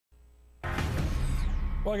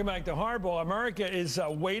Welcome back to Hardball. America is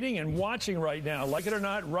waiting and watching right now. Like it or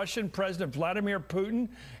not, Russian President Vladimir Putin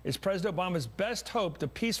is President Obama's best hope to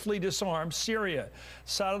peacefully disarm Syria.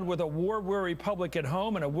 Saddled with a war-weary public at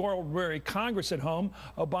home and a war-weary Congress at home,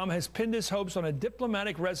 Obama has pinned his hopes on a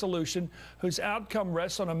diplomatic resolution whose outcome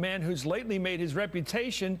rests on a man who's lately made his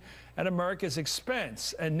reputation at America's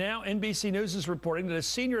expense. And now NBC News is reporting that a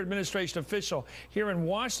senior administration official here in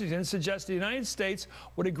Washington suggests the United States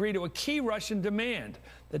would agree to a key Russian demand,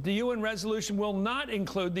 that the UN resolution will not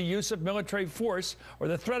include the use of military force or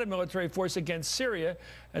the threat of military force against Syria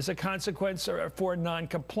as a consequence for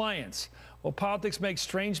non-compliance. Well, politics make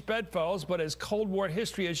strange bedfellows, but as Cold War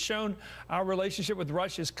history has shown, our relationship with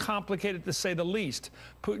Russia is complicated, to say the least.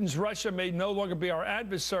 Putin's Russia may no longer be our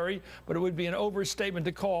adversary, but it would be an overstatement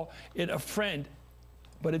to call it a friend.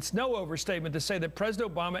 But it's no overstatement to say that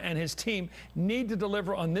President Obama and his team need to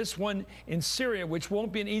deliver on this one in Syria, which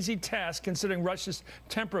won't be an easy task considering Russia's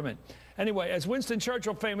temperament. Anyway, as Winston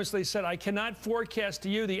Churchill famously said, I cannot forecast to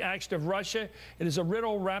you the action of Russia. It is a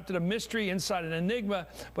riddle wrapped in a mystery inside an enigma,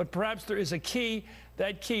 but perhaps there is a key.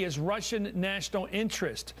 That key is Russian national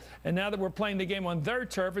interest. And now that we're playing the game on their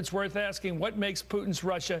turf, it's worth asking what makes Putin's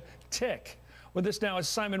Russia tick. With us now is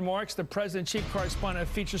Simon Marks, the president chief correspondent of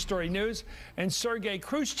Feature Story News, and Sergei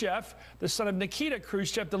Khrushchev, the son of Nikita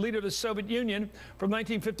Khrushchev, the leader of the Soviet Union from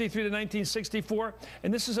 1953 to 1964.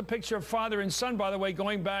 And this is a picture of father and son, by the way,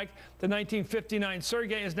 going back to 1959.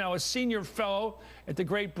 Sergei is now a senior fellow at the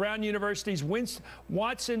great Brown University's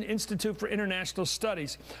Watson Institute for International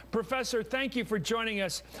Studies. Professor, thank you for joining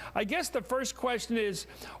us. I guess the first question is,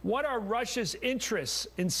 what are Russia's interests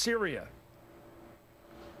in Syria?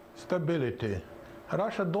 Stability.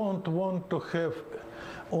 Russia don't want to have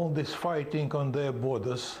all this fighting on their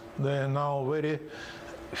borders. They are now very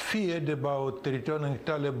feared about returning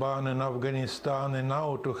Taliban in Afghanistan, and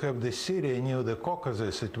now to have the Syria near the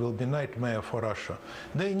Caucasus, it will be a nightmare for Russia.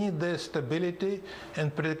 They need their stability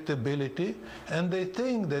and predictability, and they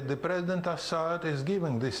think that the President Assad is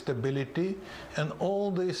giving this stability, and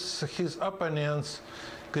all this, his opponents,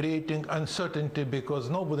 creating uncertainty because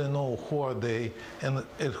nobody knows who are they and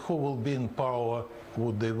who will be in power,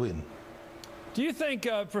 would they win. Do you think,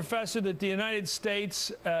 Professor, that the United States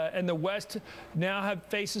and the West now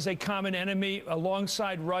faces a common enemy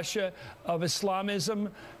alongside Russia of Islamism,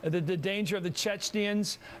 the danger of the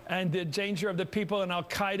Chechens and the danger of the people in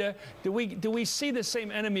Al-Qaeda? Do we see the same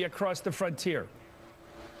enemy across the frontier?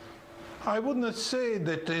 I would not say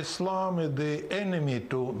that Islam is the enemy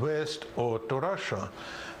to West or to Russia,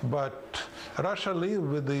 but Russia lived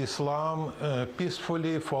with Islam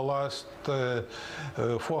peacefully for last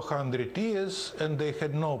 400 years, and they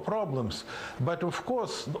had no problems. But of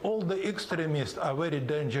course, all the extremists are very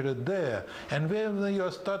dangerous there. And when you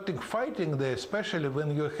are starting fighting there, especially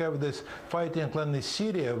when you have this fighting in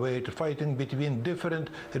Syria, where it's fighting between different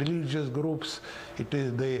religious groups, it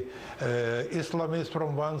is the Islamists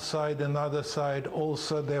from one side and other side.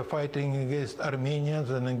 Also, they're fighting against Armenians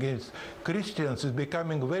and against Christians. It's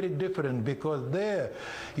becoming very different because there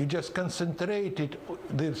you just concentrated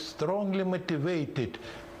the strongly motivated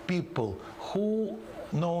people who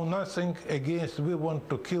know nothing against we want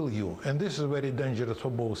to kill you, and this is very dangerous for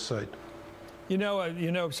both sides.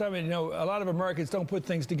 Simon, a lot of Americans don't put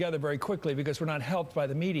things together very quickly because we're not helped by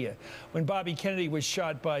the media. When Bobby Kennedy was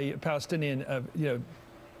shot by a Palestinian,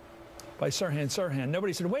 by Sirhan,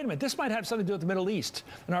 nobody said, wait a minute, this might have something to do with the Middle East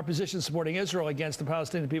and our position supporting Israel against the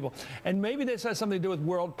Palestinian people. And maybe this has something to do with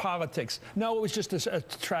world politics. No, it was just a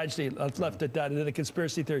tragedy left at that, and then the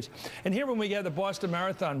conspiracy theories. And here when we get the Boston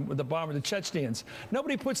Marathon with the bomber, the Chechens,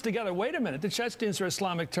 nobody puts together, wait a minute, the Chechens are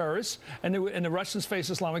Islamic terrorists, and the Russians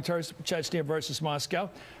face Islamic terrorists, Chechnya versus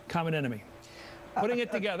Moscow, common enemy. Putting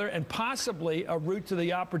it together and possibly a route to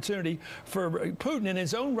the opportunity for Putin and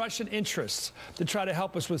his own Russian interests to try to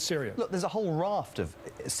help us with Syria. Look, there's a whole raft of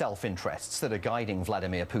self-interests that are guiding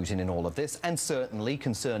Vladimir Putin in all of this, and certainly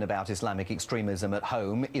concern about Islamic extremism at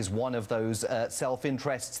home is one of those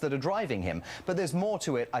self-interests that are driving him. But there's more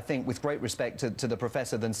to it, I think, with great respect to the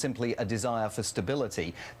professor, than simply a desire for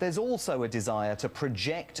stability. There's also a desire to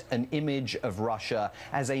project an image of Russia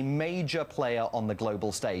as a major player on the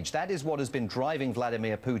global stage. That is what has been driving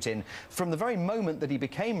Vladimir Putin from the very moment that he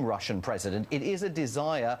became Russian president. It is a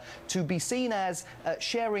desire to be seen as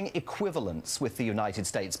sharing equivalence with the United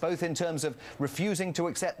States, both in terms of refusing to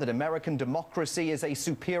accept that American democracy is a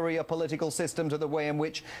superior political system to the way in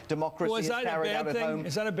which democracy is carried out at home.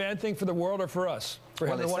 Is that a bad thing for the world or for us? For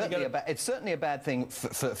him it's certainly a bad thing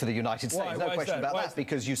for the United States. No question about that,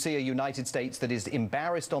 because you see a United States that is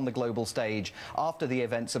embarrassed on the global stage after the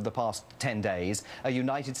events of the past 10 days, a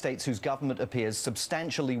United States whose government appears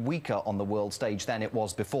substantially weaker on the world stage than it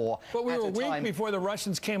was before. But we were weak before the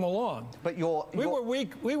Russians came along. But we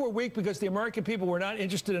were weak because the American people were not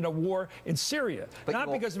interested in a war in Syria,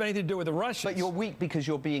 not because of anything to do with the Russians. But you're weak because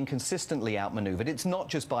you're being consistently outmaneuvered. It's not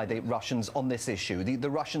just by the Russians on this issue. The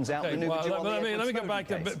Russians outmaneuvered you on the let me go back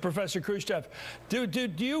to Professor Khrushchev. Do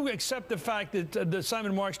you accept the fact that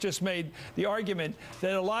Simon Marks just made the argument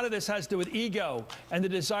that a lot of this has to do with ego and the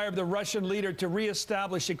desire of the Russian leader to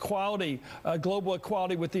reestablish equality, global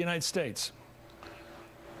equality with the United States?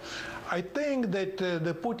 I think that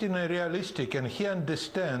the Putin is realistic, and he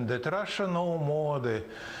understands that Russia no more the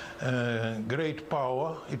great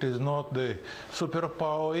power. It is not the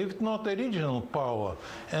superpower, if not a regional power.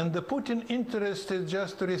 And the Putin interest is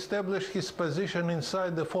just to reestablish his position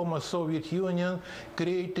inside the former Soviet Union,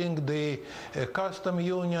 creating the custom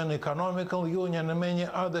union, economical union, and many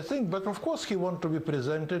other things. But of course, he wants to be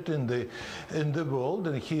presented in the world,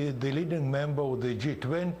 and he is the leading member of the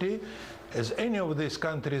G20. As any of these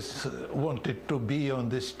countries wanted to be on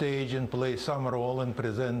the stage and play some role and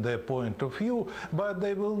present their point of view, but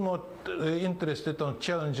they will not interested on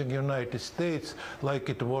challenging United States like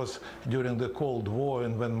it was during the Cold War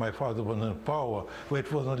and when my father was in power, where it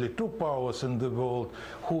was only two powers in the world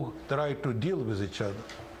who tried to deal with each other.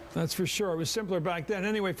 That's for sure. It was simpler back then.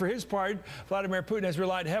 Anyway, for his part, Vladimir Putin has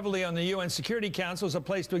relied heavily on the UN Security Council as a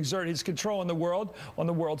place to exert his control in the world, on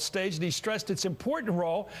the world stage, and he stressed its important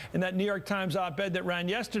role in that New York Times op-ed that ran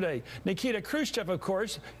yesterday. Nikita Khrushchev, of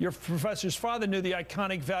course, your professor's father, knew the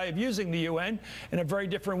iconic value of using the UN in a very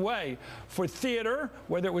different way. For theater,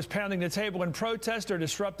 whether it was pounding the table in protest or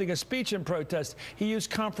disrupting a speech in protest, he used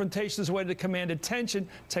confrontation as a way to command attention.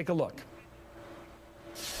 Take a look.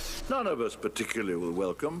 None of us particularly will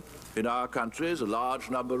welcome in our countries a large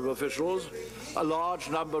number of officials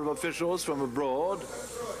from abroad,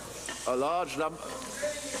 a large number.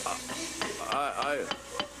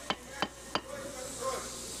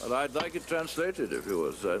 I'd like it translated if you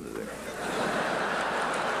would say anything.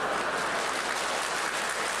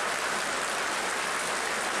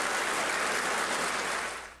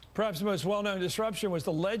 Perhaps the most well-known disruption was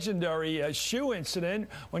the legendary shoe incident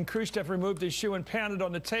when Khrushchev removed his shoe and pounded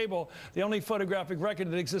on the table. The only photographic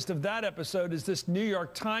record that exists of that episode is this New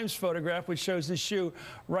York Times photograph, which shows his shoe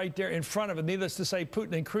right there in front of him. Needless to say,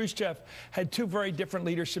 Putin and Khrushchev had two very different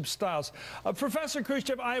leadership styles. Professor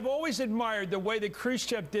Khrushchev, I have always admired the way that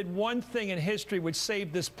Khrushchev did one thing in history which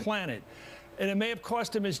saved this planet, and it may have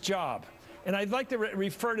cost him his job. And I'd like to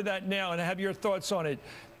refer to that now and have your thoughts on it.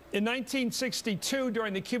 In 1962,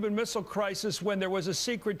 during the Cuban Missile Crisis, when there was a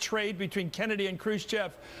secret trade between Kennedy and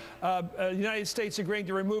Khrushchev, the United States agreeing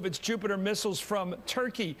to remove its Jupiter missiles from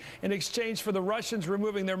Turkey in exchange for the Russians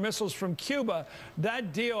removing their missiles from Cuba.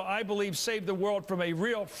 That deal, I believe, saved the world from a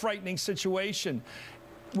real frightening situation.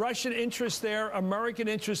 Russian interest there, American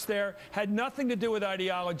interest there, had nothing to do with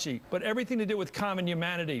ideology, but everything to do with common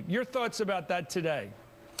humanity. Your thoughts about that today?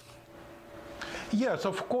 Yes,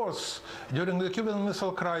 of course. During the Cuban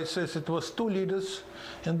Missile Crisis, it was two leaders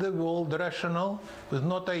in the world, rational, with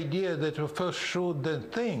not idea that we first shoot then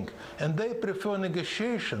think, and they prefer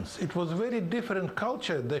negotiations. It was very different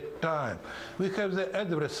culture at that time. We have the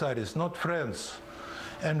adversaries, not friends.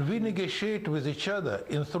 And we negotiate with each other.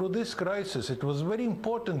 And through this crisis, it was very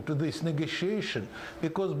important to this negotiation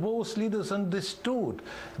because both leaders understood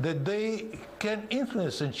that they can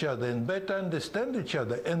influence each other and better understand each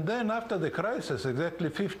other. And then after the crisis,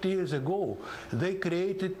 exactly 50 years ago, they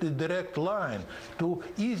created the direct line to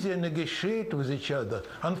easier negotiate with each other.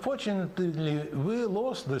 Unfortunately, we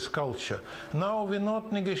lost this culture. Now we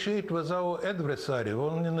not negotiate with our adversary, we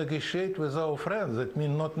only negotiate with our friends. That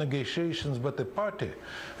means not negotiations, but a party.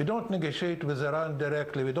 We don't negotiate with Iran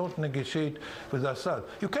directly. We don't negotiate with Assad.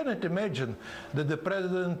 You cannot imagine that the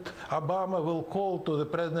President Obama will call to the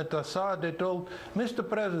President Assad and told, Mr.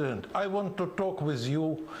 President, I want to talk with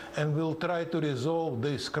you and we'll try to resolve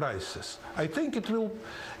this crisis. I think it will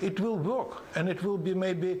work, and it will be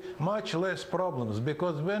maybe much less problems,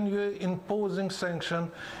 because when you're imposing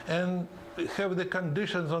sanction and have the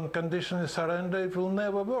conditions on conditional surrender, it will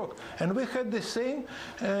never work. And we had the same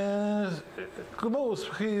close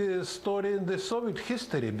story in the Soviet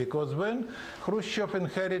history, because when Khrushchev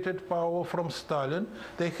inherited power from Stalin,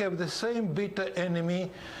 they have the same bitter enemy,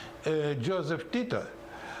 Joseph Tito.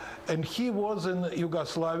 And he was in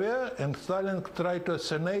Yugoslavia, and Stalin tried to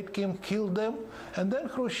assassinate him, kill them. And then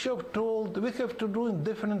Khrushchev told, we have to do it in a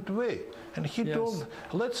different way. And he told,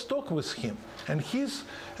 let's talk with him. And his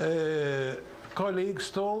colleagues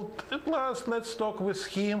told, at last, let's talk with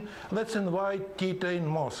him, let's invite Tito in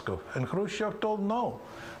Moscow. And Khrushchev told, no,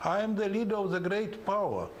 I am the leader of the great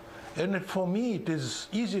power. And for me, it is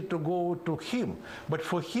easy to go to him. But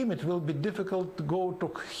for him, it will be difficult to go to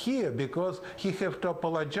here because he have to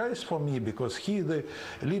apologize for me because he the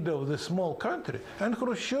leader of the small country. And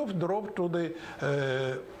Khrushchev dropped to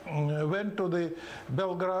the, went to the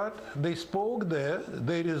Belgrade. They spoke there.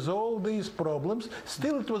 They resolved these problems.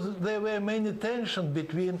 Still, there were many tensions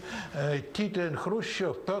between Tito and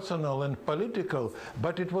Khrushchev, personal and political.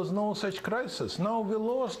 But it was no such crisis. Now we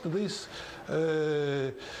lost this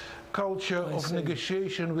culture of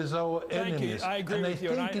negotiation with our enemies. I agree with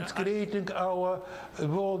you. And I think it's creating our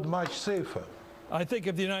world much safer. I think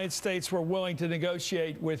if the United States were willing to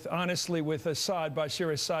negotiate honestly with Assad,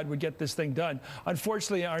 Bashar Assad would get this thing done.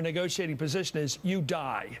 Unfortunately, our negotiating position is you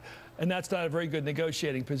die. And that's not a very good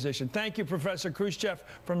negotiating position. Thank you, Professor Khrushchev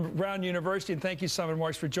from Brown University, and thank you, Simon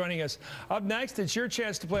Marks, for joining us. Up next, it's your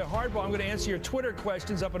chance to play Hardball. I'm going to answer your Twitter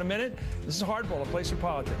questions up in a minute. This is Hardball, a place for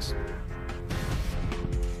politics.